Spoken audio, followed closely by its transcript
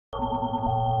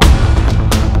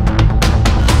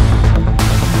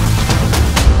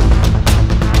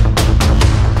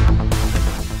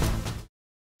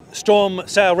Storm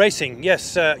Sail Racing.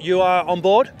 Yes, you are on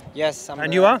board? Yes.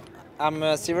 You are? I'm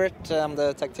Sivert. I'm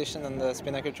the tactician and the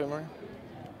spinnaker trimmer.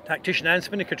 Tactician and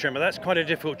spinnaker trimmer. That's quite a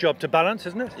difficult job to balance,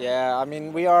 isn't it? Yeah, I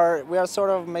mean we are sort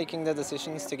of making the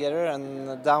decisions together,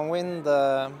 and downwind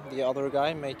the other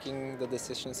guy making the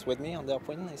decisions with me on the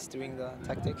upwind is doing the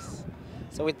tactics.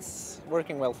 So it's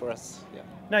working well for us. Yeah.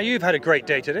 Now you've had a great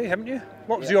day today, haven't you?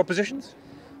 What was your positions?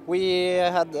 We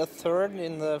had a third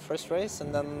in the first race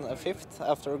and then a fifth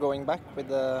after going back with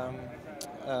the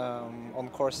on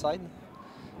course side,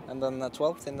 and then a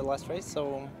 12th in the last race.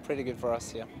 So pretty good for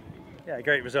us, yeah. Yeah,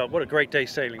 great result. What a great day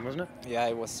sailing, wasn't it? Yeah,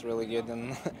 it was really good,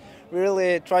 and we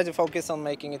really tried to focus on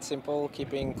making it simple,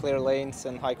 keeping clear lanes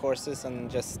and high courses, and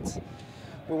just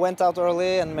we went out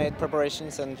early and made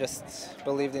preparations and just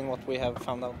believed in what we have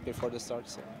found out before the start.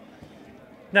 So.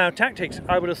 Now, tactics,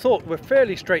 I would have thought, were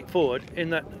fairly straightforward in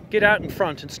that get out in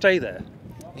front and stay there.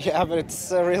 Yeah, but it's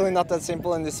really not that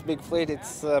simple in this big fleet.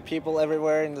 It's people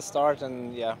everywhere in the start,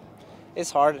 and yeah,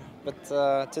 it's hard.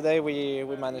 But today we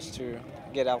managed to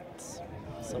get out.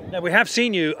 So. Now, we have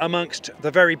seen you amongst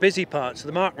the very busy parts of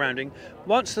the mark rounding.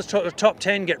 Once the top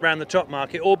 10 get round the top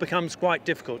mark, it all becomes quite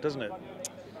difficult, doesn't it?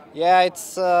 Yeah,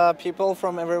 it's people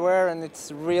from everywhere, and it's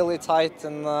really tight,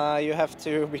 and you have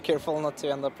to be careful not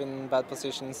to end up in bad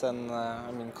positions and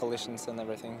I mean collisions and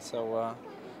everything. So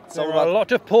there are a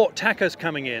lot of port tackers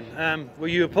coming in. Were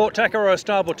you a port tacker or a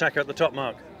starboard tacker at the top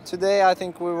mark? Today I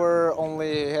think we were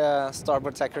only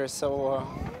starboard tackers, so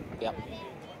yeah,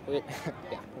 yeah,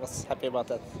 was happy about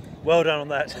that. Well done on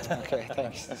that. Okay,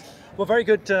 thanks. Well, very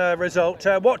good result.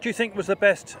 What do you think was the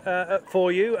best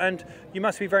for you? And you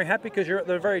must be very happy because you're at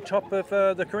the very top of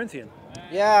the Corinthian.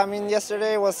 Yeah, I mean,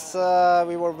 yesterday was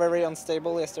we were very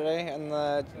unstable yesterday, and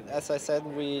as I said,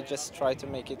 we just tried to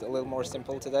make it a little more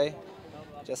simple today.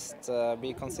 Just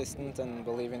be consistent and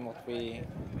believe in what we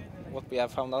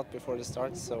have found out before the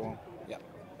start. So, yeah.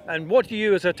 And what do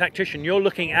you, as a tactician, you're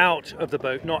looking out of the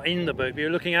boat, not in the boat, but you're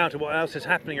looking out at what else is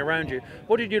happening around you.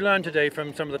 What did you learn today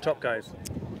from some of the top guys?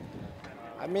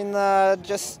 I mean,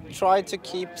 just try to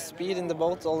keep speed in the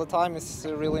boat all the time is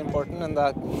really important, and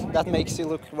that makes you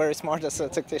look very smart as a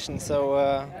tactician. So,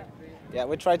 yeah,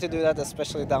 we tried to do that,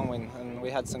 especially downwind, and we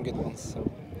had some good ones, so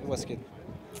it was good.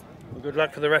 Well, good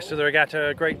luck for the rest of the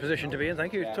regatta. Great position to be in.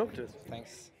 Thank you. Yeah. Talk to us.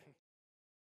 Thanks.